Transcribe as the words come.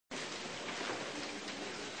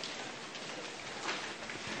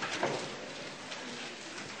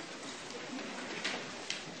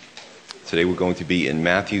Today we're going to be in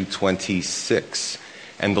Matthew 26.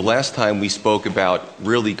 And the last time we spoke about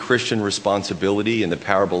really Christian responsibility and the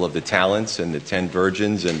parable of the talents and the 10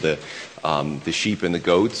 virgins and the sheep and the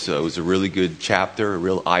goats. It was a really good chapter, a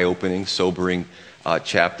real eye-opening, sobering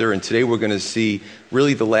chapter. And today we're going to see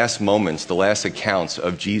really the last moments, the last accounts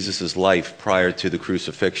of Jesus' life prior to the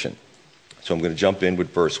crucifixion. So I'm going to jump in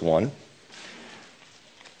with verse 1.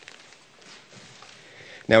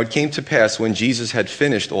 Now it came to pass when Jesus had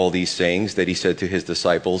finished all these sayings that he said to his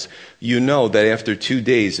disciples, "You know that after 2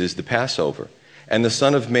 days is the Passover, and the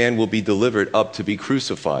Son of Man will be delivered up to be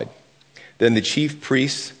crucified." Then the chief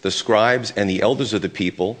priests, the scribes, and the elders of the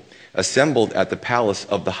people assembled at the palace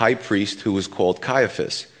of the high priest who was called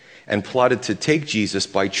Caiaphas, and plotted to take Jesus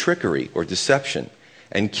by trickery or deception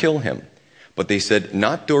and kill him. But they said,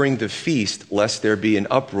 "Not during the feast, lest there be an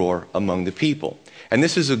uproar among the people." And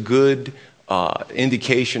this is a good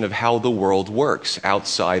indication of how the world works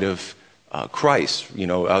outside of Christ,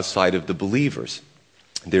 outside of the believers.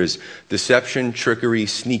 There's deception, trickery,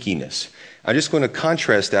 sneakiness. I'm just going to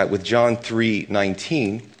contrast that with John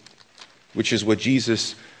 3:19, which is what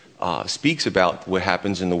Jesus speaks about what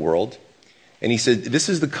happens in the world. And he said, "This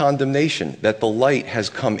is the condemnation, that the light has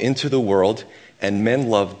come into the world, and men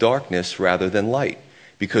love darkness rather than light,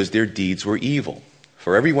 because their deeds were evil.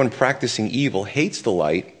 For everyone practicing evil hates the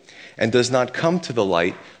light, and does not come to the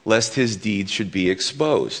light, lest his deeds should be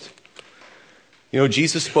exposed."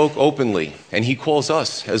 Jesus spoke openly, and he calls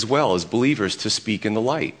us as well as believers to speak in the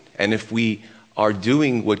light. And if we are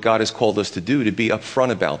doing what God has called us to do, to be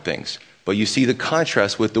upfront about things. But you see the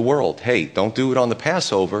contrast with the world. Hey, don't do it on the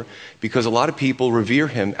Passover, because a lot of people revere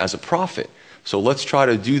him as a prophet. So let's try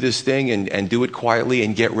to do this thing and do it quietly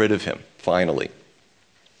and get rid of him, finally.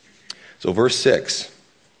 So verse 6.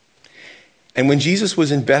 And when Jesus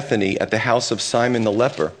was in Bethany at the house of Simon the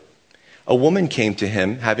leper, a woman came to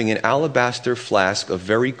him having an alabaster flask of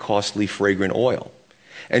very costly fragrant oil.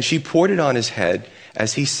 And she poured it on his head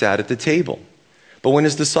as he sat at the table. But when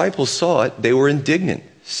his disciples saw it, they were indignant,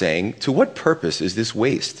 saying, "To what purpose is this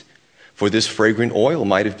waste? For this fragrant oil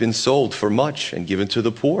might have been sold for much and given to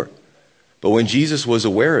the poor." But when Jesus was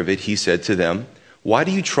aware of it, he said to them, "Why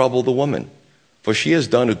do you trouble the woman? For she has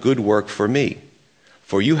done a good work for me.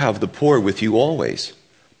 For you have the poor with you always,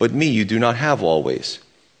 but me you do not have always.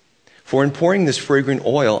 For in pouring this fragrant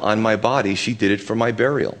oil on my body, she did it for my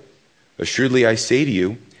burial. Assuredly I say to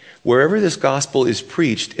you, wherever this gospel is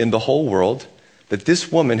preached in the whole world, that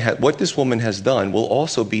what this woman has done will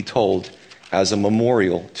also be told as a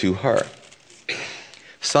memorial to her."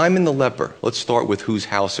 Simon the leper, let's start with whose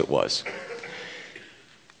house it was.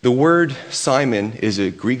 The word Simon is a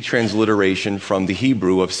Greek transliteration from the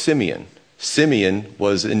Hebrew of Simeon. Simeon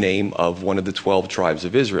was a name of one of the 12 tribes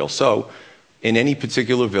of Israel. So in any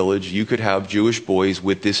particular village, you could have Jewish boys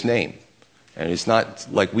with this name. And it's not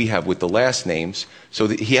like we have with the last names. So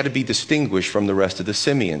he had to be distinguished from the rest of the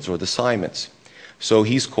Simeons or the Simons. So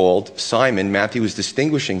he's called Simon. Matthew is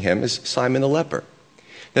distinguishing him as Simon the leper.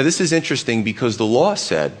 Now this is interesting because the law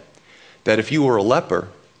said that if you were a leper,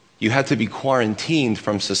 you had to be quarantined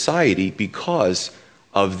from society because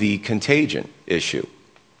of the contagion issue.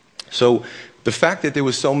 So the fact that there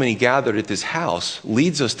was so many gathered at this house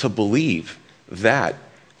leads us to believe that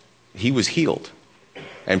he was healed,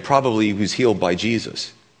 and probably he was healed by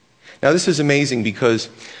Jesus. Now this is amazing because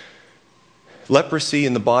leprosy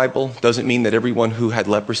in the Bible doesn't mean that everyone who had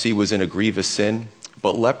leprosy was in a grievous sin,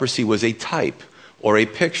 but leprosy was a type or a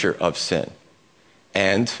picture of sin.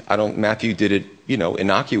 And Matthew did it,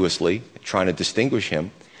 innocuously, trying to distinguish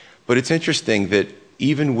him. But it's interesting that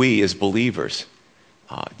even we as believers,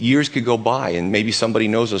 years could go by and maybe somebody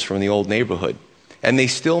knows us from the old neighborhood, and they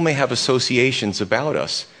still may have associations about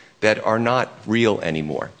us that are not real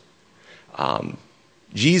anymore.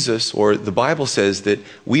 Jesus, or the Bible says that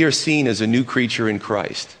we are seen as a new creature in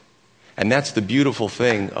Christ. And that's the beautiful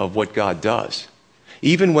thing of what God does.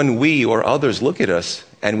 Even when we or others look at us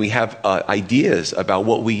and we have ideas about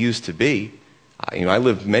what we used to be, I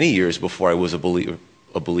lived many years before I was a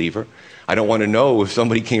believer. I don't want to know if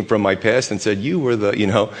somebody came from my past and said, you were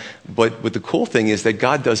But the cool thing is that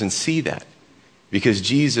God doesn't see that, because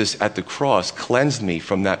Jesus at the cross cleansed me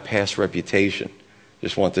from that past reputation.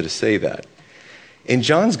 Just wanted to say that. In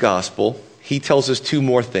John's gospel, he tells us 2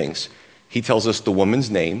 more things. He tells us the woman's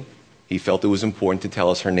name. He felt it was important to tell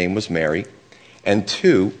us her name was Mary. And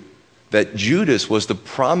 2, that Judas was the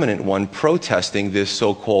prominent one protesting this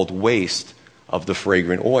so-called waste of the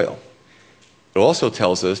fragrant oil. It also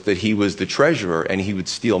tells us that he was the treasurer and he would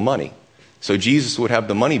steal money. So Jesus would have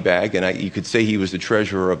the money bag, and you could say he was the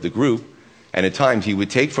treasurer of the group, and at times he would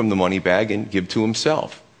take from the money bag and give to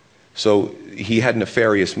himself. So he had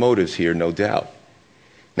nefarious motives here, no doubt.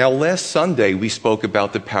 Now, last Sunday, we spoke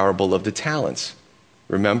about the parable of the talents.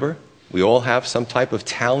 Remember? We all have some type of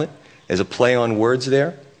talent as a play on words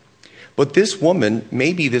there. But this woman,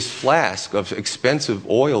 maybe this flask of expensive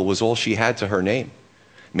oil was all she had to her name.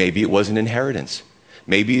 Maybe it was an inheritance.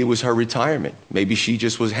 Maybe it was her retirement. Maybe she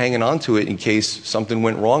just was hanging on to it in case something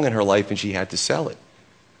went wrong in her life and she had to sell it.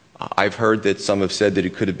 I've heard that some have said that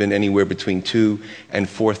it could have been anywhere between $2,000 and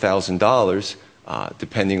 $4,000,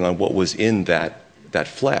 depending on what was in that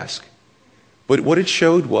flask. But what it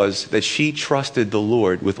showed was that she trusted the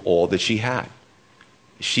Lord with all that she had.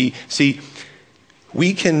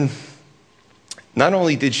 Not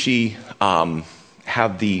only did she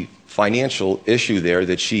have the financial issue there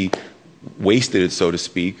that she wasted it, so to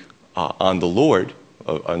speak, on the Lord,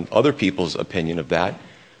 on other people's opinion of that,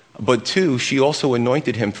 but two, she also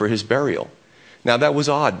anointed him for his burial. Now that was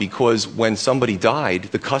odd because when somebody died,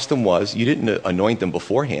 the custom was you didn't anoint them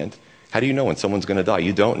beforehand. How do you know when someone's going to die?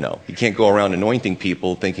 You don't know. You can't go around anointing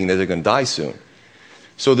people thinking that they're going to die soon.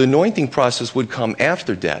 So the anointing process would come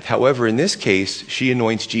after death. However, in this case, she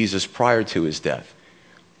anoints Jesus prior to his death.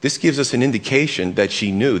 This gives us an indication that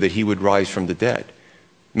she knew that he would rise from the dead.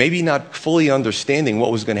 Maybe not fully understanding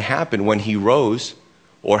what was going to happen when he rose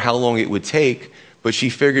or how long it would take, but she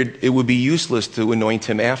figured it would be useless to anoint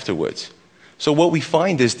him afterwards. So what we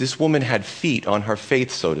find is this woman had feet on her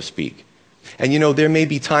faith, so to speak. And there may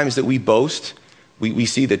be times that we boast. We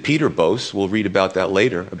see that Peter boasts. We'll read about that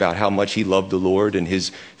later, about how much he loved the Lord and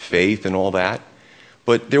his faith and all that.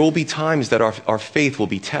 But there will be times that our faith will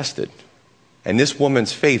be tested. And this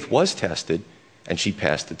woman's faith was tested, and she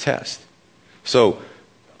passed the test. So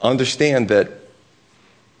understand that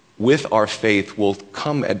with our faith will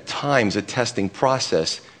come at times a testing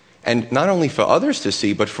process, and not only for others to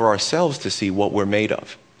see, but for ourselves to see what we're made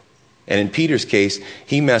of. And in Peter's case,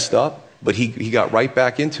 he messed up, but he got right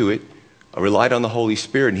back into it, relied on the Holy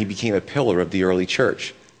Spirit, and he became a pillar of the early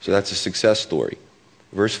church. So that's a success story.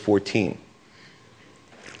 Verse 14.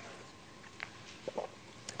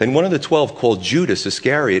 Then one of the 12, called Judas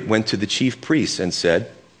Iscariot, went to the chief priests and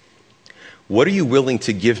said, "What are you willing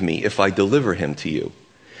to give me if I deliver him to you?"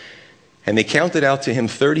 And they counted out to him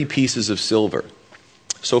 30 pieces of silver.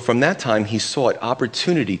 So from that time he sought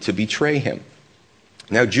opportunity to betray him.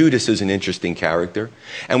 Now Judas is an interesting character,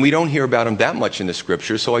 and we don't hear about him that much in the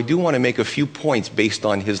scripture, so I do want to make a few points based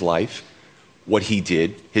on his life, what he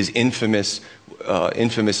did, his infamously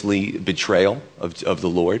betrayal of the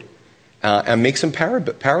Lord, and make some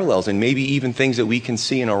parallels and maybe even things that we can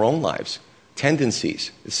see in our own lives,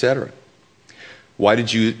 tendencies, etc. Why did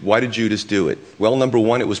Judas do it? Well, number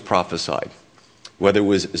one, it was prophesied. Whether it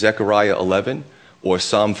was Zechariah 11 or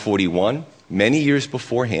Psalm 41, many years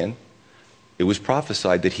beforehand, it was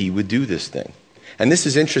prophesied that he would do this thing. And this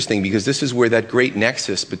is interesting because this is where that great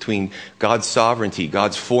nexus between God's sovereignty,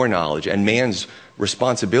 God's foreknowledge, and man's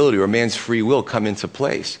responsibility or man's free will come into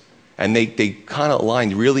place. And they kind of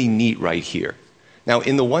aligned really neat right here. Now,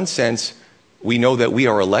 in the one sense, we know that we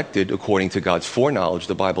are elected according to God's foreknowledge.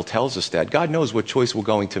 The Bible tells us that. God knows what choice we're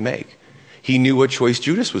going to make. He knew what choice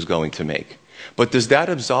Judas was going to make. But does that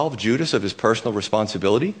absolve Judas of his personal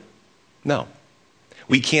responsibility? No.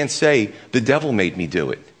 We can't say, the devil made me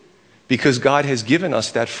do it, because God has given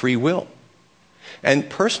us that free will. And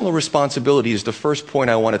personal responsibility is the first point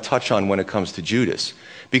I want to touch on when it comes to Judas.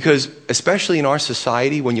 Because especially in our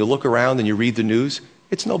society, when you look around and you read the news,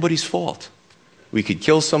 it's nobody's fault. We could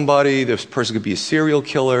kill somebody, this person could be a serial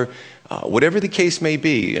killer, whatever the case may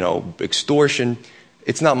be, extortion.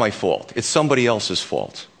 It's not my fault. It's somebody else's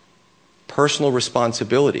fault. Personal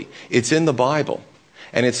responsibility. It's in the Bible.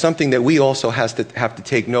 And it's something that we also have to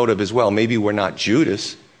take note of as well. Maybe we're not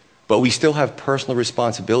Judas, but we still have personal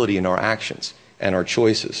responsibility in our actions and our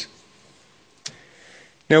choices.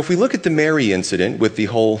 Now, if we look at the Mary incident with the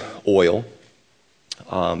whole oil,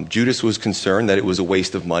 Judas was concerned that it was a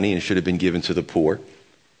waste of money and should have been given to the poor.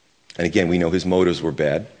 And again, we know his motives were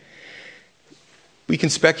bad. We can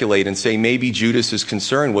speculate and say maybe Judas's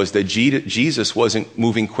concern was that Jesus wasn't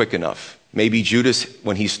moving quick enough. Maybe Judas,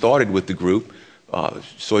 when he started with the group,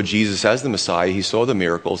 saw Jesus as the Messiah, he saw the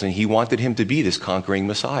miracles, and he wanted him to be this conquering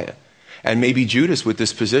Messiah. And maybe Judas, with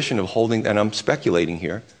this position of holding, and I'm speculating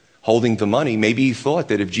here, holding the money, maybe he thought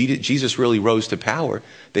that if Jesus really rose to power,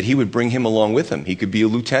 that he would bring him along with him. He could be a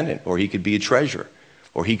lieutenant, or he could be a treasurer,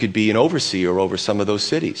 or he could be an overseer over some of those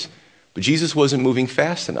cities. But Jesus wasn't moving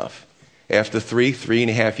fast enough. After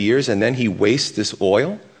 3.5 years, and then he wastes this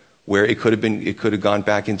oil, where it could have gone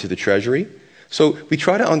back into the treasury. So we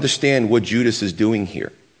try to understand what Judas is doing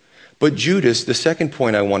here. But Judas, the second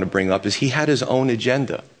point I want to bring up is he had his own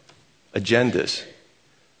agendas.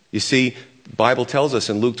 You see, the Bible tells us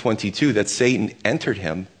in Luke 22 that Satan entered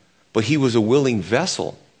him, but he was a willing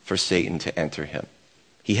vessel for Satan to enter him.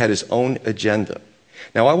 He had his own agenda.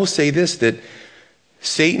 Now, I will say this, that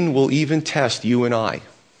Satan will even test you and I.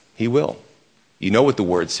 He will. You know what the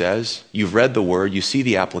Word says. You've read the Word. You see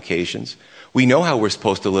the applications. We know how we're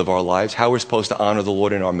supposed to live our lives, how we're supposed to honor the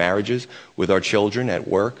Lord in our marriages, with our children, at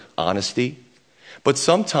work, honesty. But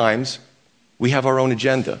sometimes we have our own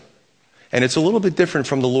agenda. And it's a little bit different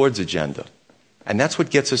from the Lord's agenda. And that's what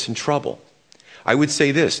gets us in trouble. I would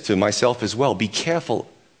say this to myself as well. Be careful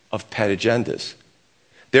of pet agendas.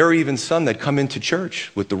 There are even some that come into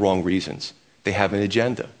church with the wrong reasons. They have an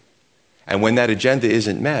agenda. And when that agenda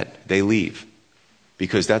isn't met, they leave.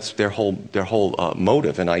 Because that's their whole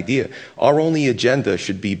motive and idea. Our only agenda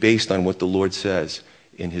should be based on what the Lord says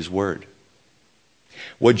in His Word.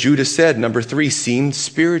 What Judas said, number 3, seemed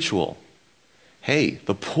spiritual. Hey,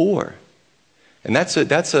 the poor. And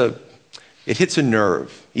it hits a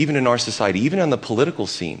nerve, even in our society, even on the political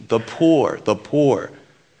scene. The poor, the poor.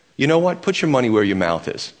 You know what? Put your money where your mouth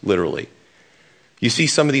is, literally. You see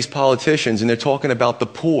some of these politicians and they're talking about the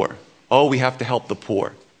poor. Oh, we have to help the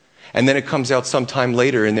poor. And then it comes out sometime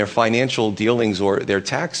later in their financial dealings or their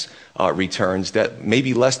tax returns that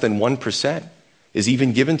maybe less than 1% is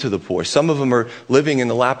even given to the poor. Some of them are living in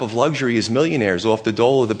the lap of luxury as millionaires off the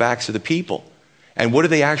dole of the backs of the people. And what do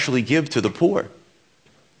they actually give to the poor?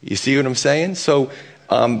 You see what I'm saying? So,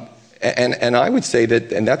 and I would say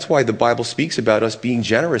that, and that's why the Bible speaks about us being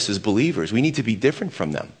generous as believers. We need to be different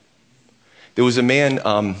from them. There was a man,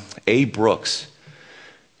 A. Brooks.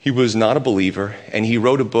 He was not a believer, and he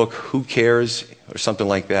wrote a book, Who Cares, or something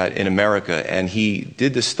like that, in America. And he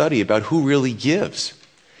did the study about who really gives.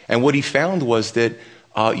 And what he found was that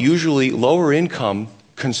usually lower income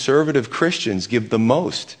conservative Christians give the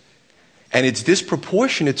most. And it's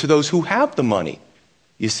disproportionate to those who have the money.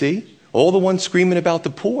 You see? All the ones screaming about the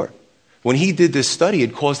poor. When he did this study,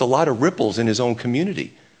 it caused a lot of ripples in his own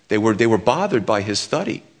community. They were bothered by his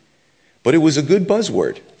study. But it was a good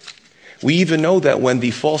buzzword. We even know that when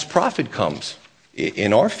the false prophet comes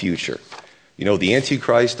in our future, you know, the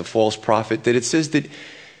Antichrist, the false prophet, that it says that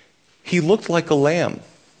he looked like a lamb,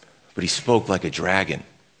 but he spoke like a dragon.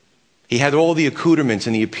 He had all the accoutrements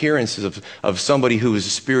and the appearances of somebody who was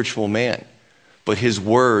a spiritual man, but his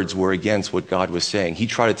words were against what God was saying. He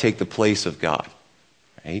tried to take the place of God.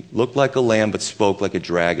 Right? Looked like a lamb, but spoke like a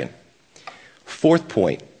dragon. 4th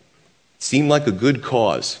point, seemed like a good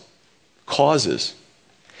cause. Causes.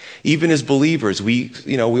 Even as believers, we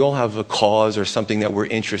all have a cause or something that we're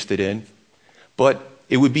interested in. But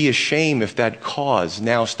it would be a shame if that cause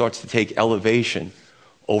now starts to take elevation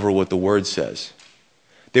over what the Word says.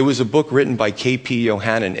 There was a book written by K.P.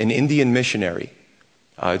 Yohannan, an Indian missionary.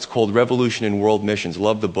 It's called Revolution in World Missions.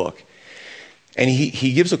 Love the book. And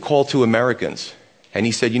he gives a call to Americans. And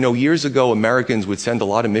he said, years ago, Americans would send a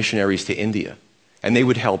lot of missionaries to India. And they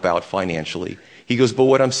would help out financially. He goes, but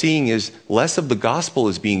what I'm seeing is less of the gospel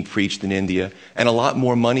is being preached in India and a lot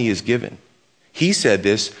more money is given. He said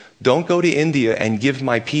this, don't go to India and give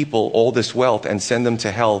my people all this wealth and send them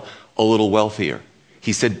to hell a little wealthier.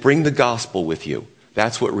 He said, bring the gospel with you.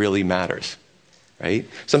 That's what really matters, right?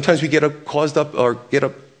 Sometimes we get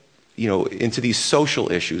into these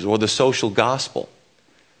social issues or the social gospel.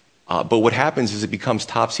 But what happens is it becomes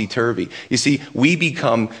topsy-turvy. You see, we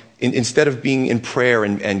become, instead of being in prayer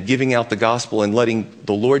and giving out the gospel and letting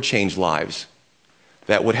the Lord change lives,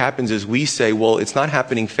 that what happens is we say, well, it's not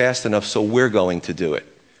happening fast enough, so we're going to do it.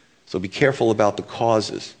 So be careful about the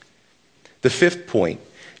causes. The 5th point,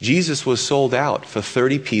 Jesus was sold out for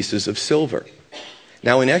 30 pieces of silver.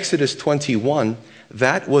 Now in Exodus 21,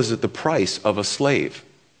 that was at the price of a slave.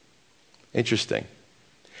 Interesting.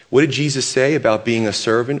 What did Jesus say about being a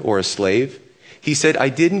servant or a slave? He said, I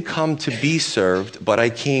didn't come to be served, but I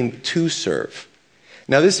came to serve.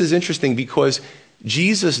 Now this is interesting because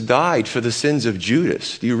Jesus died for the sins of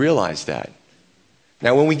Judas. Do you realize that?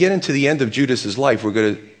 Now when we get into the end of Judas's life, we're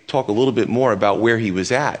going to talk a little bit more about where he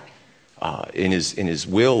was at in his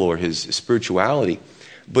will or his spirituality.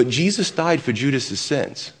 But Jesus died for Judas's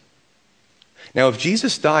sins. Now if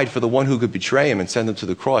Jesus died for the one who could betray him and send him to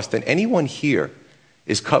the cross, then anyone here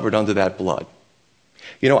is covered under that blood.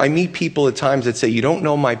 I meet people at times that say, you don't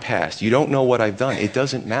know my past. You don't know what I've done. It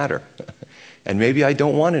doesn't matter. And maybe I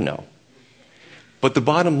don't want to know. But the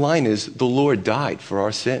bottom line is the Lord died for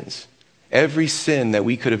our sins. Every sin that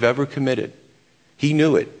we could have ever committed, He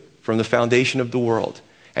knew it from the foundation of the world.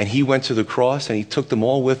 And He went to the cross and He took them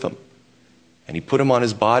all with Him. And He put them on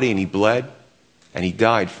His body and He bled and He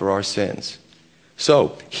died for our sins.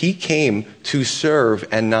 So He came to serve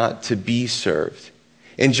and not to be served.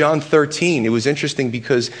 In John 13, it was interesting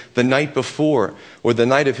because the night before, or the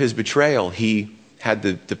night of his betrayal, he had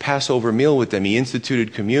the Passover meal with them. He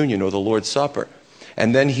instituted communion, or the Lord's Supper.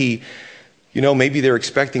 And then maybe they're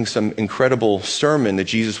expecting some incredible sermon that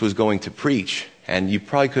Jesus was going to preach. And you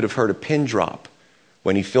probably could have heard a pin drop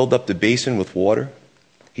when he filled up the basin with water.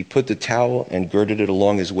 He put the towel and girded it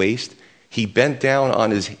along his waist. He bent down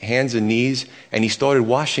on his hands and knees, and he started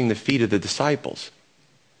washing the feet of the disciples.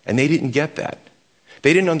 And they didn't get that.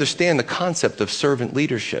 They didn't understand the concept of servant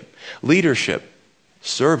leadership. Leadership,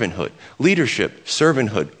 servanthood. Leadership,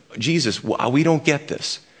 servanthood. Jesus, we don't get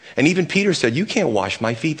this. And even Peter said, you can't wash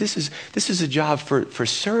my feet. This is a job for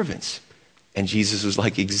servants. And Jesus was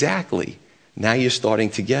like, exactly. Now you're starting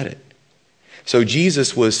to get it. So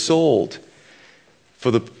Jesus was sold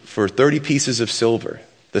for 30 pieces of silver.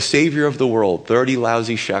 The Savior of the world, 30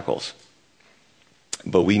 lousy shekels.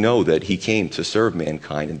 But we know that he came to serve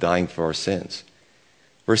mankind and dying for our sins.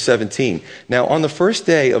 Verse 17, now on the first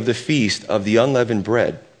day of the feast of the unleavened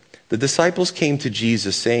bread, the disciples came to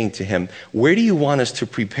Jesus saying to him, where do you want us to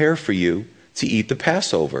prepare for you to eat the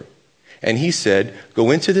Passover? And he said,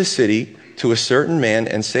 go into the city to a certain man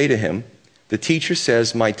and say to him, the teacher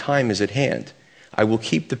says, my time is at hand. I will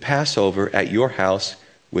keep the Passover at your house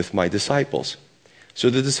with my disciples. So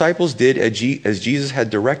the disciples did as Jesus had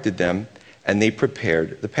directed them, and they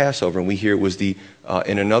prepared the Passover. And we hear it was in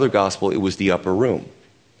another gospel, it was the upper room.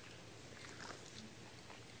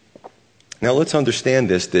 Now let's understand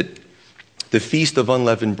this, that the Feast of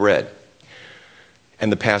Unleavened Bread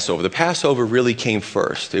and the Passover really came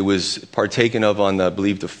first. It was partaken of on, I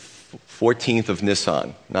believe, the 14th of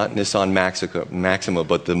Nisan, not Nisan Maxima,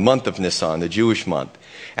 but the month of Nisan, the Jewish month.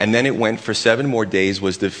 And then it went for 7 more days,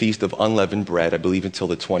 was the Feast of Unleavened Bread, I believe until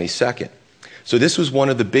the 22nd. So this was one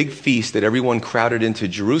of the big feasts that everyone crowded into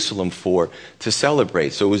Jerusalem to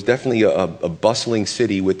celebrate. So it was definitely a bustling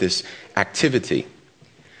city with this activity.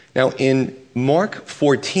 Now in Mark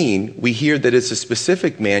 14, we hear that it's a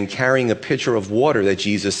specific man carrying a pitcher of water that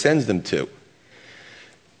Jesus sends them to.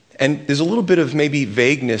 And there's a little bit of maybe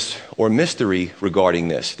vagueness or mystery regarding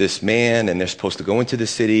this man, and they're supposed to go into the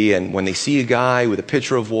city, and when they see a guy with a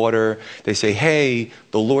pitcher of water, they say, hey,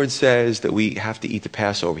 the Lord says that we have to eat the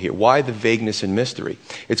Passover here. Why the vagueness and mystery?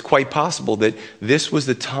 It's quite possible that this was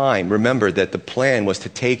the time, remember, that the plan was to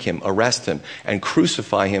take him, arrest him, and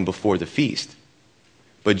crucify him before the feast.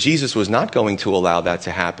 But Jesus was not going to allow that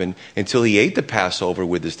to happen until he ate the Passover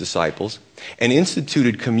with his disciples and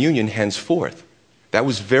instituted communion henceforth. That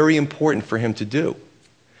was very important for him to do.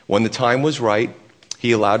 When the time was right,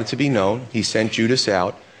 he allowed it to be known. He sent Judas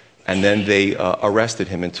out, and then they arrested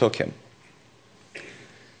him and took him.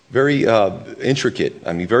 Very intricate,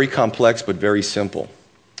 very complex, but very simple.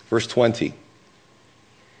 Verse 20.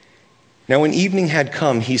 Now when evening had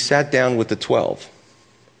come, he sat down with the 12.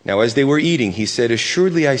 Now as they were eating, he said,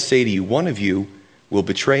 assuredly I say to you, one of you will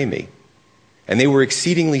betray me. And they were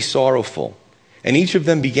exceedingly sorrowful. And each of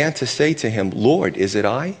them began to say to him, Lord, is it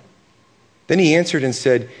I? Then he answered and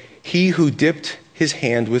said, he who dipped his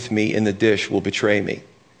hand with me in the dish will betray me.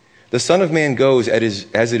 The Son of Man goes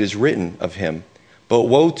as it is written of him, but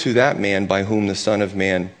woe to that man by whom the Son of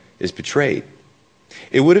Man is betrayed.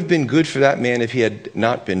 It would have been good for that man if he had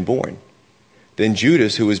not been born. Then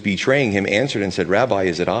Judas, who was betraying him, answered and said, Rabbi,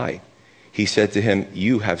 is it I? He said to him,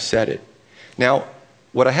 you have said it. Now,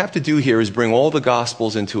 what I have to do here is bring all the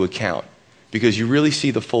Gospels into account, because you really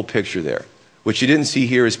see the full picture there. What you didn't see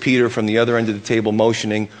here is Peter from the other end of the table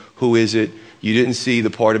motioning, who is it? You didn't see the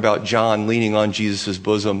part about John leaning on Jesus'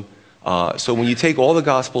 bosom. So when you take all the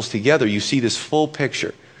Gospels together, you see this full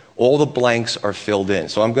picture. All the blanks are filled in.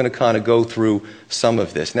 So I'm going to kind of go through some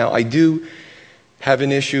of this. Now, I do have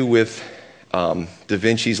an issue with Da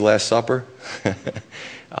Vinci's Last Supper.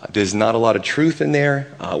 There's not a lot of truth in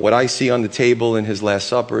there. What I see on the table in his Last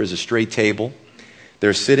Supper is a straight table.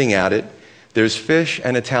 They're sitting at it. There's fish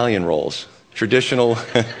and Italian rolls. Traditional,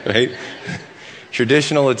 right?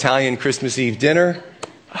 Traditional Italian Christmas Eve dinner.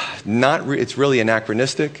 It's really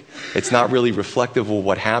anachronistic. It's not really reflective of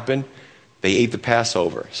what happened. They ate the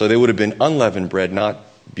Passover. So they would have been unleavened bread, not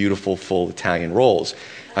beautiful, full Italian rolls.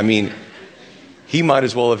 He might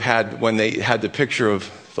as well have had, when they had the picture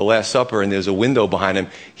of the Last Supper and there's a window behind him,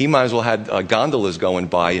 he might as well have had gondolas going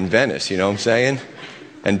by in Venice, you know what I'm saying?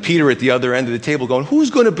 And Peter at the other end of the table going,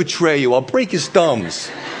 who's going to betray you? I'll break his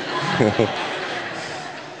thumbs.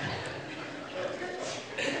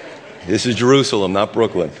 This is Jerusalem, not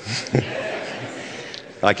Brooklyn.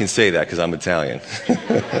 I can say that because I'm Italian.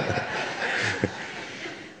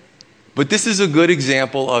 But this is a good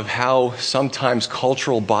example of how sometimes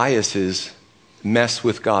cultural biases mess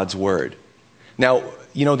with God's word. Now,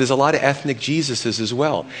 there's a lot of ethnic Jesuses as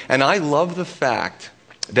well. And I love the fact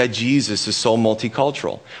that Jesus is so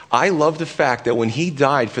multicultural. I love the fact that when he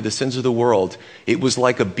died for the sins of the world, it was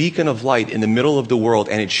like a beacon of light in the middle of the world,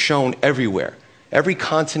 and it shone everywhere. Every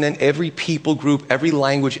continent, every people group, every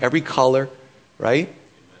language, every color, right?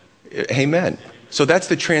 Amen. So that's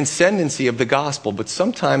the transcendency of the gospel. But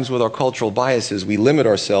sometimes with our cultural biases, we limit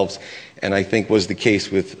ourselves, and I think was the case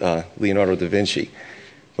with Leonardo da Vinci.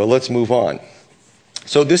 But let's move on.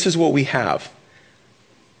 So this is what we have.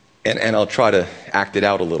 And I'll try to act it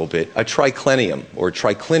out a little bit. A triclinium or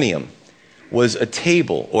triclinium was a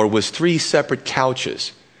table or was 3 separate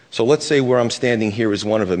couches. So let's say where I'm standing here is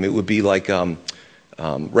one of them. It would be like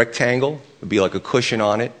rectangle. It would be like a cushion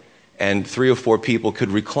on it. And 3 or 4 people could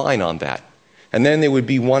recline on that. And then there would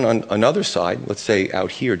be one on another side, let's say out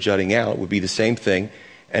here, jutting out, would be the same thing,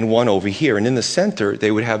 and one over here. And in the center, they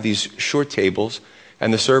would have these short tables,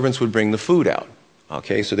 and the servants would bring the food out.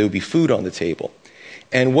 Okay, so there would be food on the table.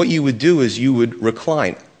 And what you would do is you would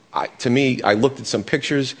recline. To me, I looked at some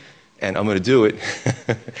pictures, and I'm going to do it.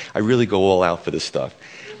 I really go all out for this stuff.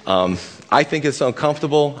 I think it's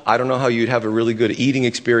uncomfortable. I don't know how you'd have a really good eating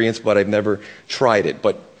experience, but I've never tried it.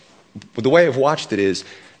 But the way I've watched it is,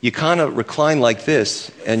 you kind of recline like this,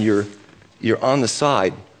 and you're on the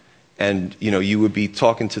side, and you would be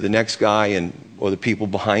talking to the next guy or the people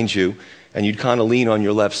behind you, and you'd kind of lean on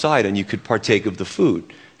your left side, and you could partake of the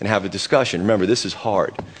food and have a discussion. Remember, this is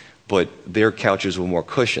hard, but their couches were more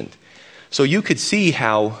cushioned. So you could see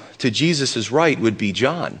how to Jesus' right would be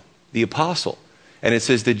John, the apostle. And it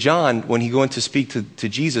says that John, when he went to speak to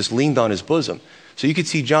Jesus, leaned on his bosom. So you could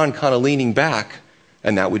see John kind of leaning back,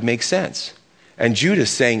 and that would make sense. And Judas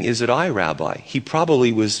saying, "Is it I, Rabbi?" He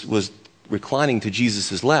probably was reclining to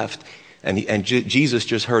Jesus' left, and Jesus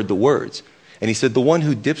just heard the words. And he said, "The one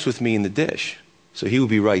who dips with me in the dish." So he would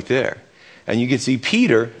be right there. And you can see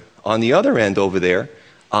Peter on the other end over there,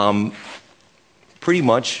 pretty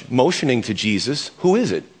much motioning to Jesus, "Who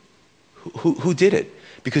is it? Who did it?"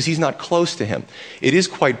 Because he's not close to him. It is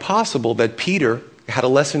quite possible that Peter had a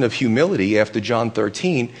lesson of humility after John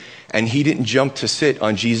 13, and he didn't jump to sit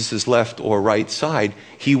on Jesus' left or right side.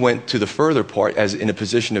 He went to the further part as in a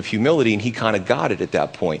position of humility, and he kind of got it at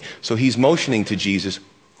that point. So he's motioning to Jesus,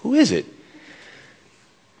 "Who is it?"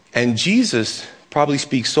 And Jesus probably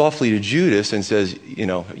speaks softly to Judas and says, you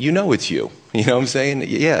know it's you. You know what I'm saying?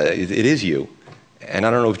 Yeah, it is you. And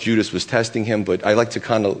I don't know if Judas was testing him, but I like to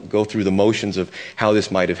kind of go through the motions of how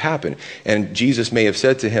this might have happened. And Jesus may have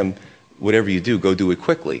said to him, "Whatever you do, go do it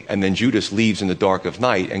quickly." And then Judas leaves in the dark of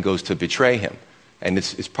night and goes to betray him. And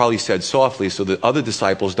it's probably said softly so that other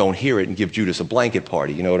disciples don't hear it and give Judas a blanket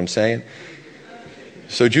party. You know what I'm saying?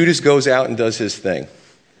 So Judas goes out and does his thing.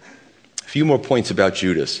 A few more points about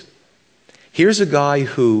Judas. Here's a guy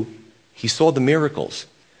who, he saw the miracles.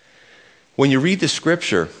 When you read the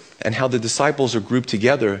scripture and how the disciples are grouped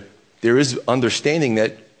together, there is understanding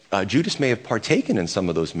that Judas may have partaken in some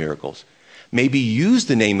of those miracles. Maybe used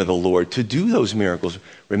the name of the Lord to do those miracles.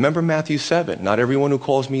 Remember Matthew 7, "Not everyone who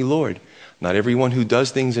calls me Lord, not everyone who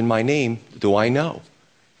does things in my name do I know.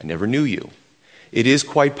 I never knew you." It is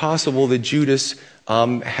quite possible that Judas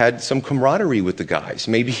had some camaraderie with the guys.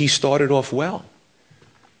 Maybe he started off well,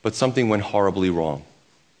 but something went horribly wrong.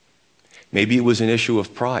 Maybe it was an issue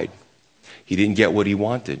of pride. He didn't get what he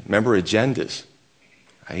wanted. Remember agendas,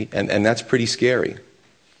 right? And that's pretty scary.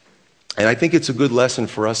 And I think it's a good lesson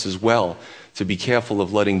for us as well to be careful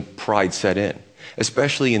of letting pride set in,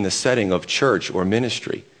 especially in the setting of church or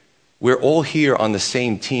ministry. We're all here on the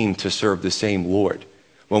same team to serve the same Lord.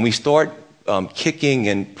 When we start kicking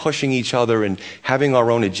and pushing each other and having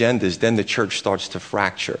our own agendas, then the church starts to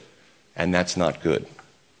fracture, and that's not good.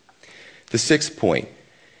 The 6th point,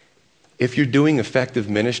 if you're doing effective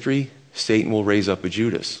ministry, Satan will raise up a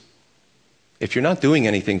Judas. If you're not doing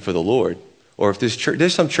anything for the Lord, or if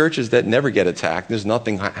there's some churches that never get attacked, there's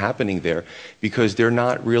nothing happening there because they're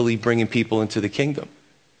not really bringing people into the kingdom.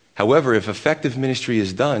 However, if effective ministry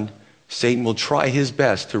is done, Satan will try his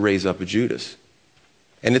best to raise up a Judas.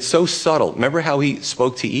 And it's so subtle. Remember how he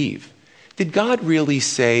spoke to Eve? Did God really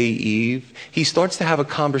say, Eve? He starts to have a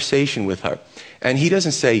conversation with her. And he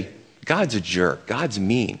doesn't say, God's a jerk, God's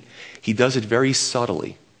mean. He does it very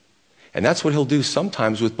subtly. And that's what he'll do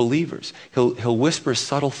sometimes with believers. He'll whisper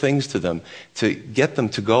subtle things to them to get them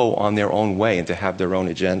to go on their own way and to have their own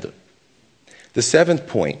agenda. The 7th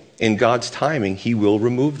point, in God's timing, he will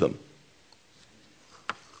remove them.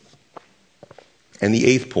 And the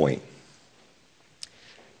 8th point,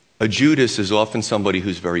 a Judas is often somebody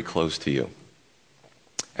who's very close to you.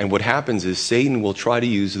 And what happens is Satan will try to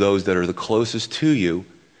use those that are the closest to you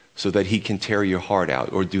so that he can tear your heart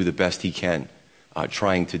out or do the best he can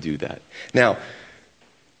trying to do that. Now,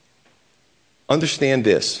 understand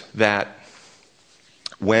this, that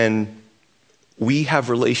when we have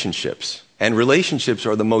relationships, and relationships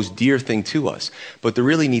are the most dear thing to us, but the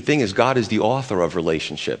really neat thing is God is the author of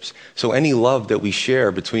relationships. So any love that we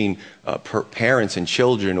share between parents and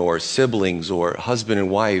children, or siblings, or husband and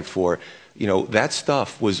wife, or that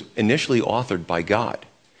stuff was initially authored by God.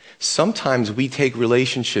 Sometimes we take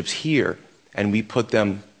relationships here and we put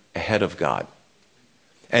them ahead of God.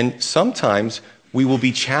 And sometimes we will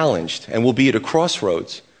be challenged and we'll be at a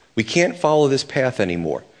crossroads. We can't follow this path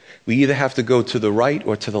anymore. We either have to go to the right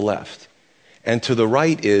or to the left. And to the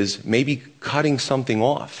right is maybe cutting something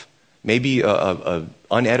off, maybe a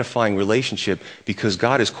unedifying relationship, because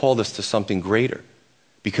God has called us to something greater,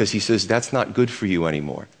 because he says that's not good for you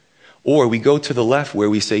anymore. Or we go to the left where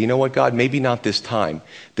we say, you know what, God, maybe not this time.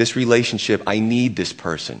 This relationship, I need this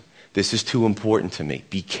person. This is too important to me.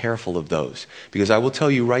 Be careful of those. Because I will tell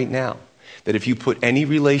you right now that if you put any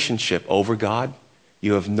relationship over God,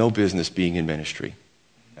 you have no business being in ministry.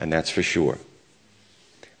 And that's for sure.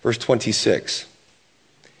 Verse 26.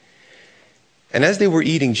 And as they were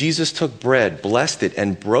eating, Jesus took bread, blessed it,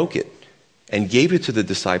 and broke it, and gave it to the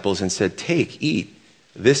disciples and said, "Take, eat.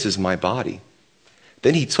 This is my body."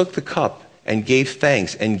 Then he took the cup and gave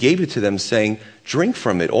thanks and gave it to them, saying, "Drink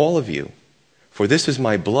from it, all of you. For this is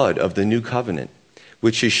my blood of the new covenant,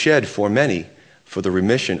 which is shed for many for the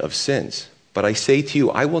remission of sins. But I say to you,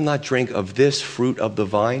 I will not drink of this fruit of the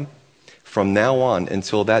vine from now on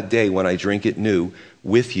until that day when I drink it new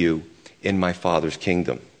with you in my Father's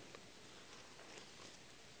kingdom."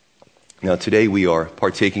 Now today we are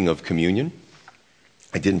partaking of communion.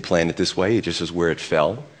 I didn't plan it this way, it just is where it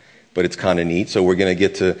fell, but it's kind of neat. So we're going to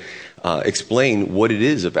get to explain what it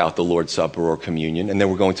is about the Lord's Supper or communion, and then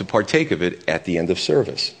we're going to partake of it at the end of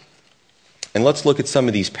service. And let's look at some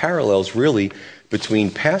of these parallels really between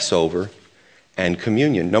Passover and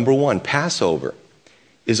communion. Number one, Passover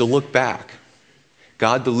is a look back.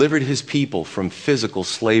 God delivered his people from physical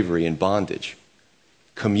slavery and bondage.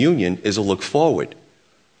 Communion is a look forward.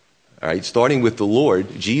 All right, starting with the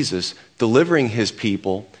Lord, Jesus, delivering his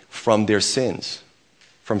people from their sins,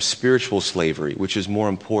 from spiritual slavery, which is more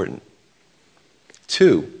important.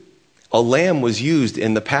 2, a lamb was used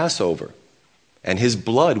in the Passover, and his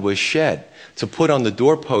blood was shed to put on the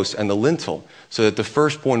doorpost and the lintel so that the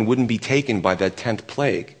firstborn wouldn't be taken by that 10th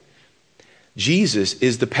plague. Jesus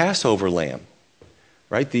is the Passover lamb,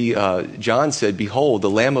 right? John said, "Behold, the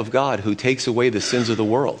Lamb of God who takes away the sins of the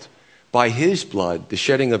world. By his blood, the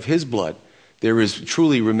shedding of his blood, there is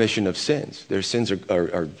truly remission of sins." Their sins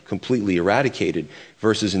are completely eradicated,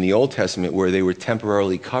 versus in the Old Testament where they were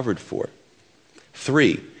temporarily covered for.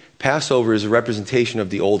 3, Passover is a representation of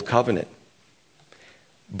the Old Covenant,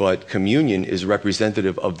 but communion is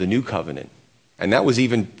representative of the New Covenant. And that was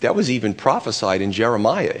even prophesied in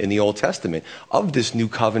Jeremiah in the Old Testament of this new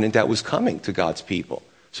covenant that was coming to God's people.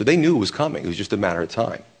 So they knew it was coming. It was just a matter of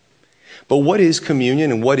time. But what is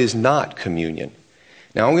communion and what is not communion?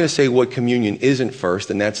 Now I'm going to say what communion isn't first,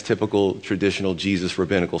 and that's typical traditional Jesus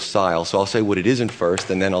rabbinical style. So I'll say what it isn't first,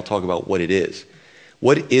 and then I'll talk about what it is.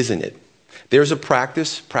 What isn't it? There's a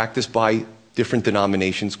practiced by different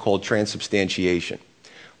denominations called transubstantiation,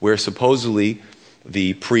 where supposedly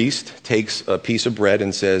the priest takes a piece of bread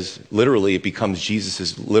and says, literally, it becomes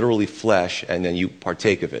Jesus' literally flesh, and then you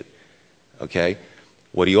partake of it. Okay?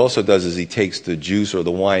 What he also does is he takes the juice or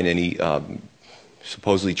the wine and he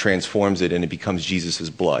supposedly transforms it and it becomes Jesus'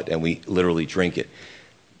 blood, and we literally drink it.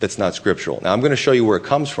 That's not scriptural. Now I'm going to show you where it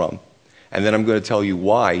comes from, and then I'm going to tell you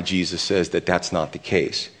why Jesus says that that's not the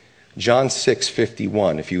case. John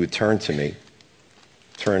 6:51, if you would turn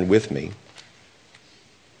with me.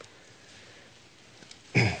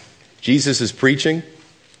 Jesus is preaching,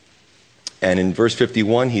 and in verse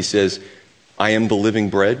 51 he says, "I am the living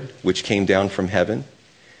bread which came down from heaven.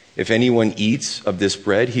 If anyone eats of this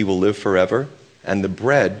bread, he will live forever. And the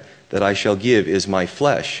bread that I shall give is my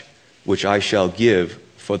flesh, which I shall give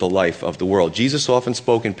for the life of the world." Jesus often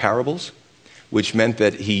spoke in parables, which meant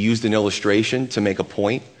that he used an illustration to make a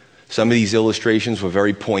point. Some of these illustrations were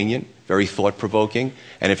very poignant, very thought-provoking.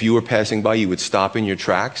 And if you were passing by, you would stop in your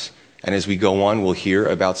tracks. And as we go on, we'll hear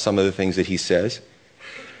about some of the things that he says.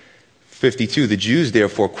 52, the Jews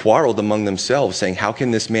therefore quarreled among themselves, saying, "How can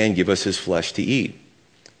this man give us his flesh to eat?"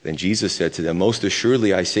 Then Jesus said to them, "Most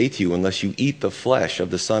assuredly I say to you, unless you eat the flesh of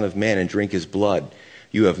the Son of Man and drink his blood,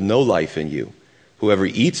 you have no life in you. Whoever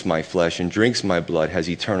eats my flesh and drinks my blood has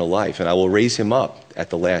eternal life, and I will raise him up at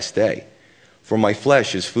the last day. For my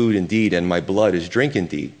flesh is food indeed, and my blood is drink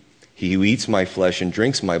indeed. He who eats my flesh and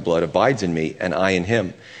drinks my blood abides in me, and I in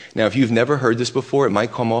him." Now, if you've never heard this before, it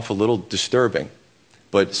might come off a little disturbing.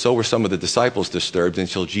 but so were some of the disciples disturbed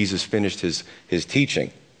until Jesus finished his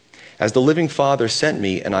teaching. As the living Father sent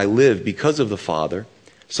me, and I live because of the Father,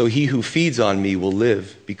 so he who feeds on me will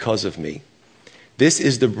live because of me. This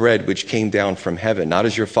is the bread which came down from heaven, not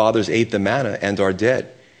as your fathers ate the manna and are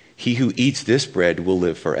dead. He who eats this bread will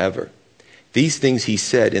live forever. These things he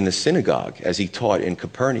said in the synagogue as he taught in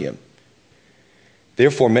Capernaum.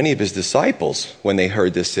 Therefore, many of his disciples, when they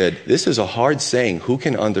heard this, said, "This is a hard saying. Who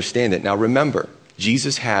can understand it?" Now remember,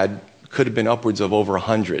 Jesus could have been upwards of over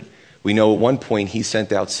 100. We know at one point he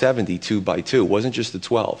sent out 70 two by two. It wasn't just the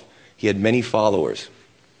 12. He had many followers.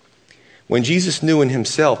 When Jesus knew in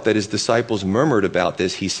himself that his disciples murmured about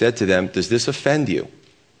this, he said to them, "Does this offend you?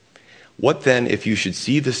 What then if you should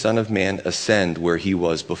see the Son of Man ascend where he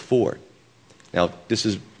was before?" Now, this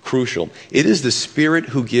is crucial. It is the Spirit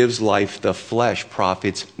who gives life. The flesh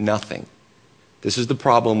profits nothing. This is the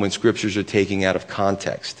problem when scriptures are taken out of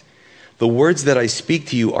context. The words that I speak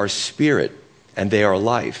to you are spirit, and they are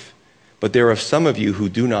life. But there are some of you who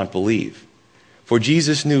do not believe. For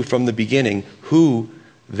Jesus knew from the beginning who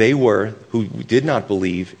they were who did not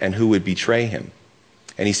believe and who would betray him.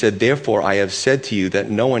 And he said, "Therefore I have said to you that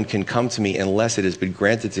no one can come to me unless it has been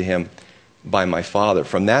granted to him by my Father."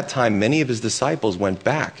 From that time, many of his disciples went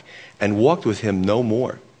back and walked with him no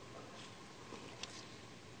more.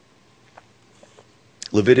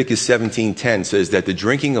 Leviticus 17:10 says that the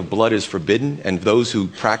drinking of blood is forbidden, and those who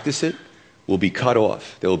practice it will be cut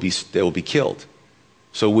off. They will be killed.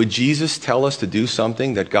 So would Jesus tell us to do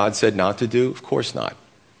something that God said not to do? Of course not.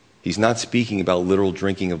 He's not speaking about literal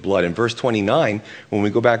drinking of blood. In verse 29, when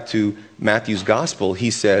we go back to Matthew's gospel,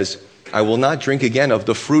 he says, "I will not drink again of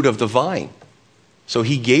the fruit of the vine." So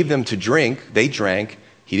he gave them to drink. They drank.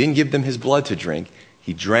 He didn't give them his blood to drink.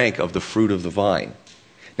 He drank of the fruit of the vine.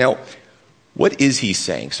 Now, what is he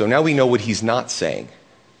saying? So now we know what he's not saying.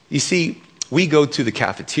 You see, we go to the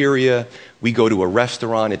cafeteria. We go to a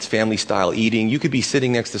restaurant. It's family-style eating. You could be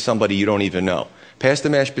sitting next to somebody you don't even know. Pass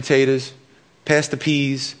the mashed potatoes. Pass the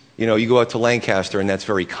peas. You know, you go out to Lancaster, and that's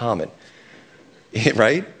very common.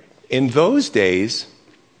 Right? In those days,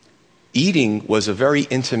 eating was a very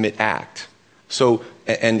intimate act. So,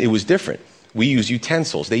 and it was different. We use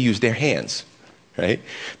utensils. They used their hands, right?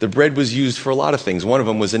 The bread was used for a lot of things. One of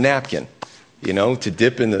them was a napkin, you know, to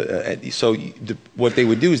dip in what they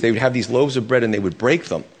would do is they would have these loaves of bread and they would break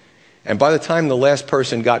them. And by the time the last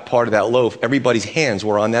person got part of that loaf, everybody's hands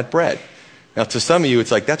were on that bread. Now, to some of you,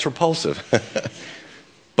 it's like, that's repulsive.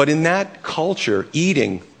 But in that culture,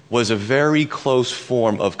 eating was a very close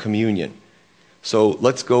form of communion. So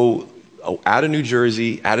let's go out of New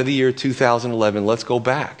Jersey, out of the year 2011, let's go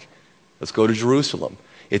back. Let's go to Jerusalem.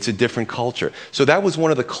 It's a different culture. So that was one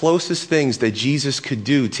of the closest things that Jesus could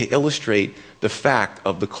do to illustrate the fact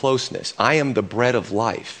of the closeness. I am the bread of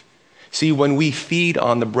life. See, when we feed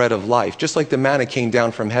on the bread of life, just like the manna came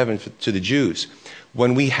down from heaven to the Jews,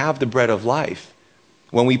 when we have the bread of life,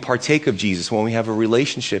 when we partake of Jesus, when we have a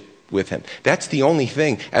relationship with him, that's the only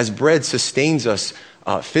thing. As bread sustains us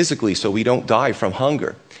physically so we don't die from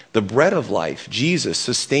hunger, the bread of life, Jesus,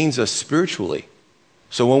 sustains us spiritually.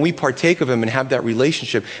 So when we partake of him and have that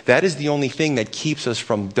relationship, that is the only thing that keeps us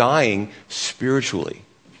from dying spiritually.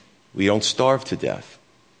 We don't starve to death.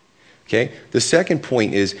 Okay? The second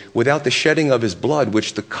point is, without the shedding of his blood,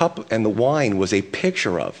 which the cup and the wine was a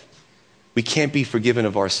picture of, we can't be forgiven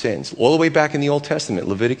of our sins. All the way back in the Old Testament,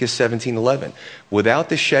 Leviticus 17:11. Without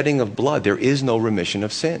the shedding of blood, there is no remission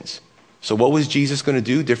of sins. So what was Jesus going to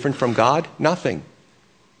do different from God? Nothing.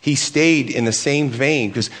 He stayed in the same vein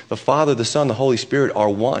because the Father, the Son, the Holy Spirit are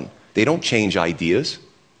one. They don't change ideas,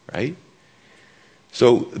 right?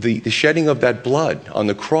 So the shedding of that blood on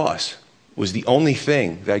the cross was the only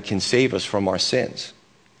thing that can save us from our sins.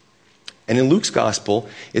 And in Luke's gospel,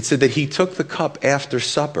 it said that he took the cup after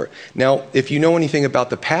supper. Now, if you know anything about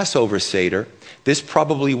the Passover Seder, this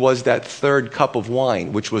probably was that third cup of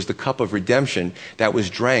wine, which was the cup of redemption that was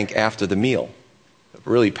drank after the meal.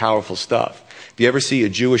 Really powerful stuff. If you ever see a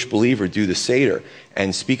Jewish believer do the Seder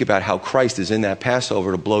and speak about how Christ is in that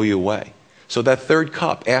Passover, to blow you away. So that third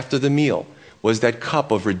cup after the meal was that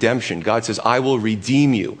cup of redemption. God says, "I will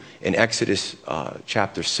redeem you," in Exodus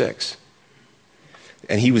chapter 6.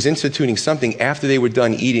 And he was instituting something after they were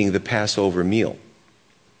done eating the Passover meal.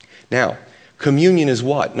 Now, communion is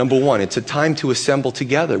what? Number one, it's a time to assemble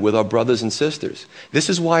together with our brothers and sisters. This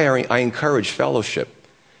is why I encourage fellowship.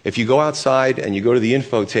 If you go outside and you go to the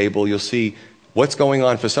info table, you'll see what's going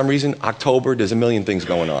on. For some reason, October, there's a million things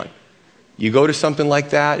going on. You go to something like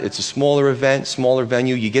that, it's a smaller event, smaller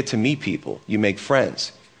venue, you get to meet people, you make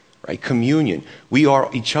friends, right? Communion. We are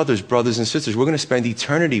each other's brothers and sisters. We're going to spend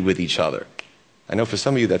eternity with each other. I know for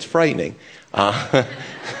some of you that's frightening. But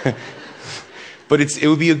it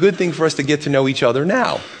would be a good thing for us to get to know each other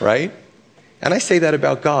now, right? And I say that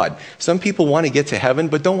about God. Some people want to get to heaven,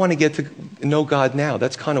 but don't want to get to know God now.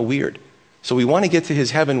 That's kind of weird. So we want to get to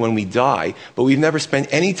his heaven when we die, but we've never spent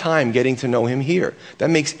any time getting to know him here. That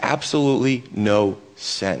makes absolutely no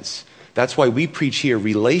sense. That's why we preach here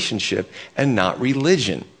relationship and not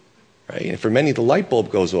religion, right? And for many, the light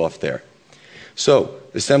bulb goes off there. So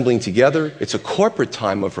assembling together, it's a corporate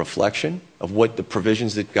time of reflection of what the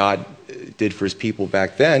provisions that God did for his people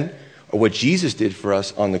back then, or what Jesus did for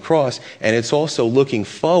us on the cross. And it's also looking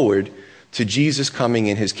forward to Jesus coming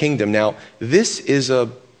in his kingdom. Now, this is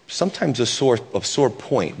sometimes a sore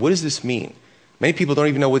point. What does this mean? Many people don't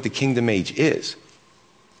even know what the kingdom age is.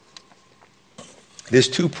 There's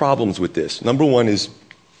two problems with this. Number one is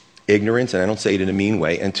ignorance, and I don't say it in a mean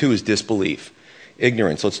way, and two is disbelief.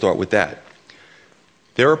 Ignorance, let's start with that.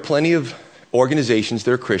 There are plenty of organizations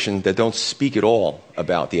that are Christian that don't speak at all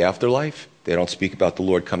about the afterlife. They don't speak about the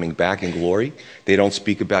Lord coming back in glory. They don't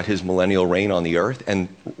speak about his millennial reign on the earth and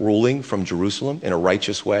ruling from Jerusalem in a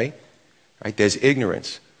righteous way. Right? There's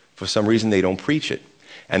ignorance. For some reason, they don't preach it.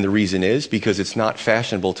 And the reason is because it's not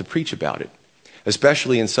fashionable to preach about it.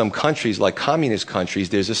 Especially in some countries, like communist countries,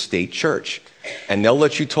 there's a state church. And they'll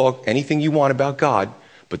let you talk anything you want about God,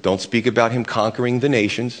 but don't speak about him conquering the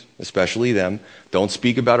nations, especially them. Don't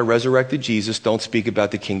speak about a resurrected Jesus. Don't speak about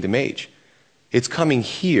the kingdom age. It's coming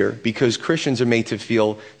here because Christians are made to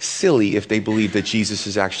feel silly if they believe that Jesus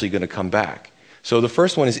is actually going to come back. So the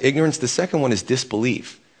first one is ignorance. The second one is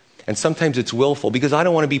disbelief. And sometimes it's willful because I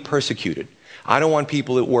don't want to be persecuted. I don't want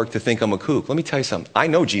people at work to think I'm a kook. Let me tell you something. I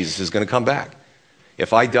know Jesus is going to come back.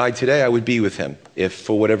 If I died today, I would be with him. If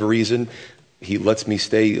for whatever reason he lets me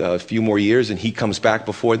stay a few more years and he comes back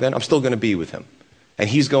before then, I'm still going to be with him. And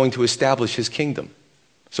he's going to establish his kingdom.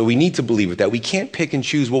 So we need to believe that. We can't pick and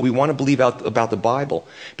choose what we want to believe about the Bible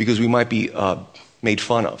because we might be made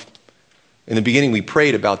fun of. In the beginning, we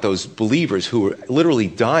prayed about those believers who were literally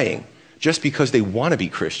dying just because they want to be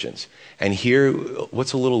Christians. And here,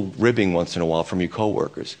 what's a little ribbing once in a while from your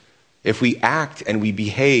coworkers? If we act and we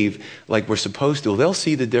behave like we're supposed to, they'll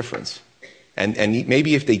see the difference. And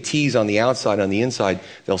maybe if they tease on the outside, on the inside,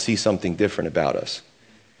 they'll see something different about us.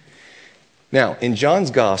 Now, in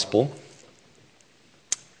John's gospel,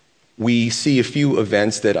 we see a few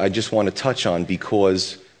events that I just want to touch on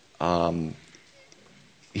because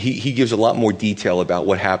he gives a lot more detail about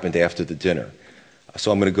what happened after the dinner.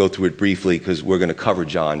 So I'm going to go through it briefly because we're going to cover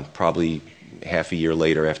John probably half a year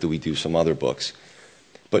later after we do some other books.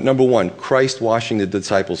 But number one, Christ washing the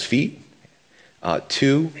disciples' feet.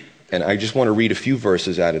 Two, and I just want to read a few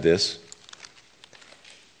verses out of this.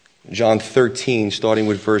 John 13, starting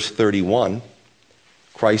with verse 31.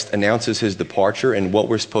 Christ announces his departure and what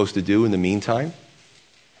we're supposed to do in the meantime.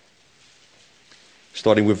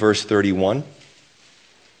 Starting with verse 31.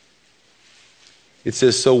 It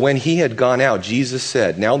says, "So when he had gone out, Jesus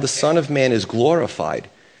said, 'Now the Son of Man is glorified,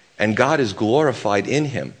 and God is glorified in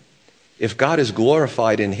him. If God is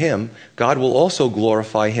glorified in him, God will also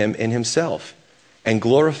glorify him in himself, and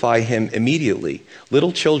glorify him immediately.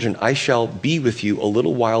 Little children, I shall be with you a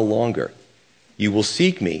little while longer. You will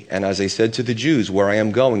seek me, and as I said to the Jews, where I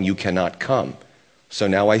am going, you cannot come. So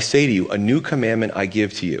now I say to you, a new commandment I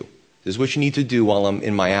give to you.'" This is what you need to do while I'm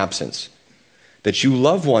in my absence. "That you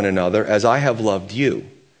love one another as I have loved you,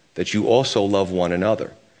 that you also love one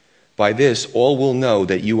another. By this, all will know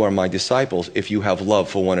that you are my disciples if you have love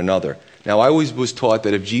for one another." Now, I always was taught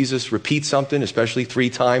that if Jesus repeats something, especially 3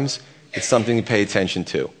 times, it's something to pay attention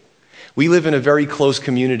to. We live in a very close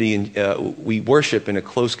community, and we worship in a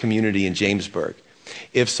close community in Jamesburg.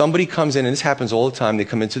 If somebody comes in, and this happens all the time, they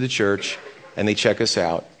come into the church and they check us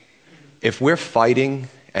out. If we're fighting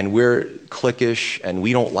and we're cliquish and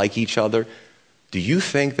we don't like each other, do you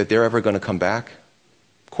think that they're ever going to come back?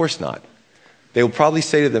 Of course not. They will probably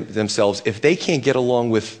say to themselves, if they can't get along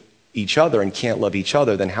with each other and can't love each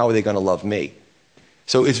other, then how are they going to love me?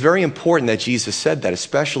 So it's very important that Jesus said that,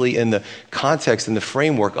 especially in the context and the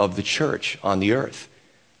framework of the church on the earth,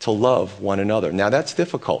 to love one another. Now that's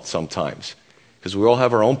difficult sometimes because we all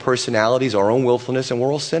have our own personalities, our own willfulness, and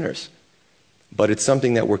we're all sinners. But it's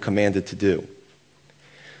something that we're commanded to do.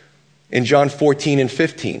 In John 14 and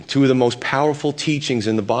 15, 2 of the most powerful teachings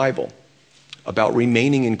in the Bible about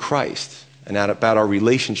remaining in Christ and about our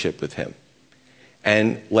relationship with him.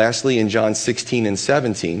 And lastly, in John 16 and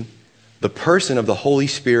 17, the person of the Holy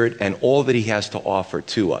Spirit and all that he has to offer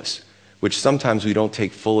to us, which sometimes we don't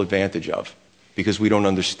take full advantage of because we don't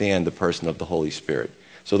understand the person of the Holy Spirit.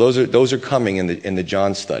 So those are coming in the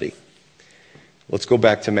John study. Let's go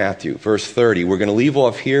back to Matthew, verse 30. We're going to leave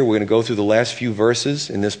off here. We're going to go through the last few verses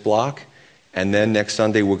in this block. And then next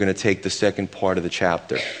Sunday, we're going to take the second part of the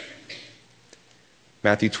chapter.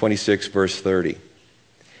 Matthew 26, verse 30.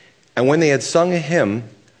 And when they had sung a hymn,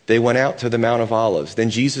 they went out to the Mount of Olives. Then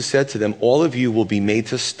Jesus said to them, all of you will be made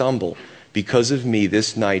to stumble because of me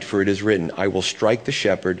this night, for it is written, I will strike the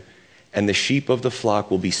shepherd, and the sheep of the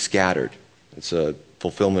flock will be scattered. It's a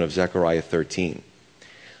fulfillment of Zechariah 13.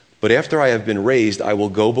 But after I have been raised, I will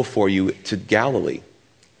go before you to Galilee.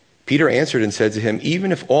 Peter answered and said to him,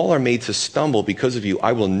 even if all are made to stumble because of you,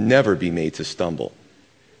 I will never be made to stumble.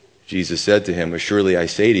 Jesus said to him, surely I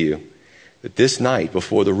say to you, that this night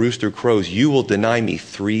before the rooster crows, you will deny me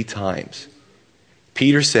 3 times.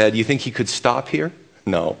 Peter said, you think he could stop here?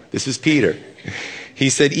 No, this is Peter.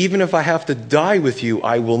 He said, even if I have to die with you,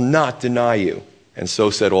 I will not deny you. And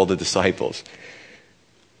so said all the disciples.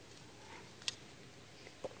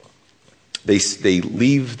 They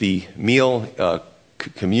leave the meal,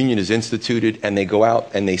 communion is instituted, and they go out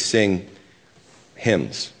and they sing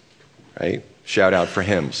hymns, right? Shout out for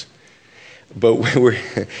hymns. But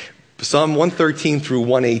Psalm 113 through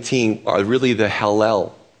 118 are really the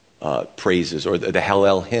Hallel praises, or the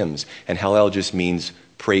Hallel hymns. And Hallel just means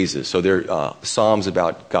praises. So they're psalms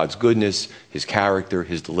about God's goodness, his character,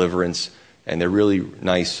 his deliverance, and they're really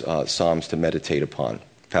nice psalms to meditate upon.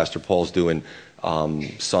 Pastor Paul's doing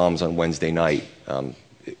psalms on Wednesday night.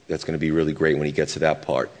 That's going to be really great when he gets to that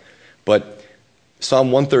part. But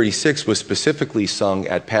Psalm 136 was specifically sung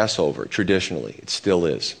at Passover, traditionally. It still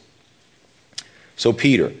is. So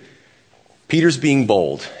Peter's being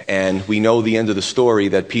bold, and we know the end of the story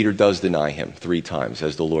that Peter does deny him 3 times,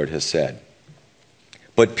 as the Lord has said.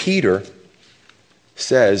 But Peter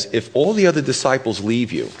says, if all the other disciples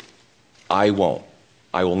leave you, I won't.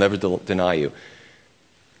 I will never deny you.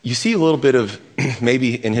 You see a little bit of,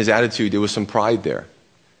 maybe in his attitude, there was some pride there.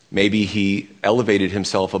 Maybe he elevated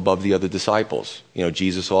himself above the other disciples. You know,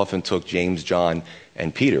 Jesus often took James, John,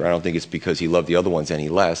 and Peter. I don't think it's because he loved the other ones any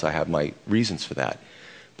less. I have my reasons for that.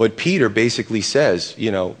 But Peter basically says,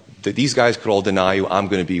 you know, that these guys could all deny you. I'm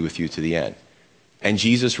going to be with you to the end. And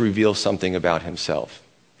Jesus reveals something about himself.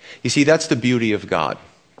 You see, that's the beauty of God.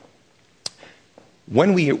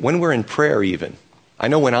 When we're in prayer even, I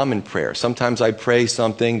know when I'm in prayer, sometimes I pray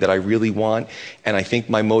something that I really want, and I think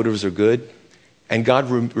my motives are good, and God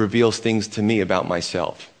reveals things to me about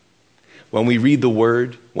myself. When we read the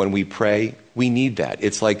Word, when we pray, we need that.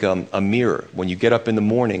 It's like a mirror. When you get up in the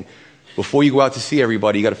morning, before you go out to see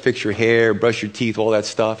everybody, you got to fix your hair, brush your teeth, all that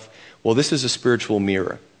stuff. Well, this is a spiritual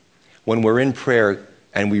mirror. When we're in prayer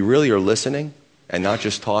and we really are listening and not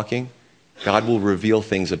just talking, God will reveal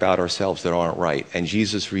things about ourselves that aren't right. And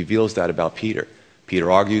Jesus reveals that about Peter.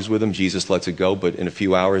 Peter argues with him. Jesus lets it go. But in a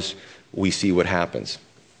few hours, we see what happens.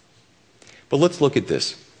 But let's look at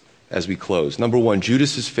this as we close. Number 1,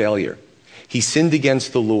 Judas's failure. He sinned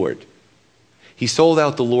against the Lord. He sold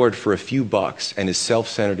out the Lord for a few bucks and his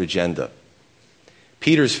self-centered agenda.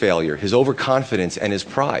 Peter's failure, his overconfidence and his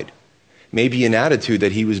pride. Maybe an attitude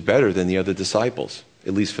that he was better than the other disciples,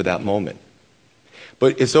 at least for that moment.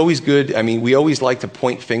 But it's always good. I mean, we always like to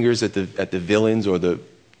point fingers at the villains or the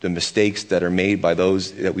mistakes that are made by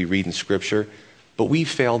those that we read in Scripture. But we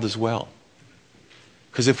failed as well.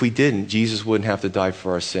 Because if we didn't, Jesus wouldn't have to die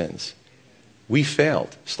for our sins. We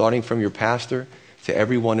failed, starting from your pastor to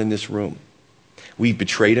everyone in this room. We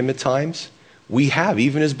betrayed him at times. We have,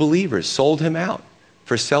 even as believers, sold him out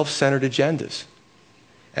for self-centered agendas.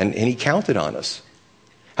 And he counted on us.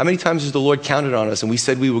 How many times has the Lord counted on us and we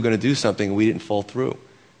said we were going to do something and we didn't fall through?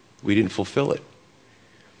 We didn't fulfill it.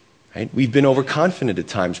 Right? We've been overconfident at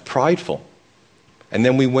times, prideful. And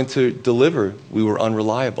then we went to deliver, we were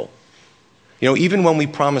unreliable. You know, even when we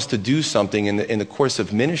promise to do something in the course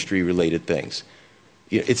of ministry-related things,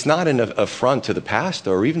 it's not an affront to the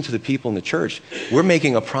pastor or even to the people in the church. We're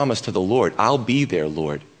making a promise to the Lord. I'll be there,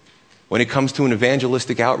 Lord. When it comes to an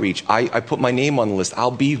evangelistic outreach, I put my name on the list.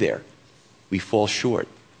 I'll be there. We fall short.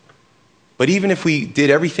 But even if we did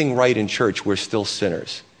everything right in church, we're still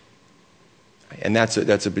sinners. And that's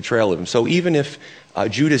a betrayal of him. So even if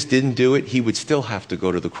Judas didn't do it, he would still have to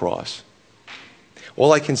go to the cross.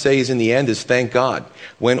 All I can say is in the end is thank God.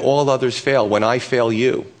 When all others fail, when I fail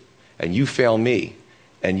you, and you fail me,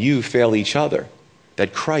 and you fail each other,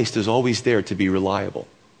 that Christ is always there to be reliable.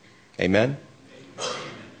 Amen?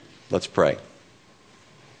 Let's pray.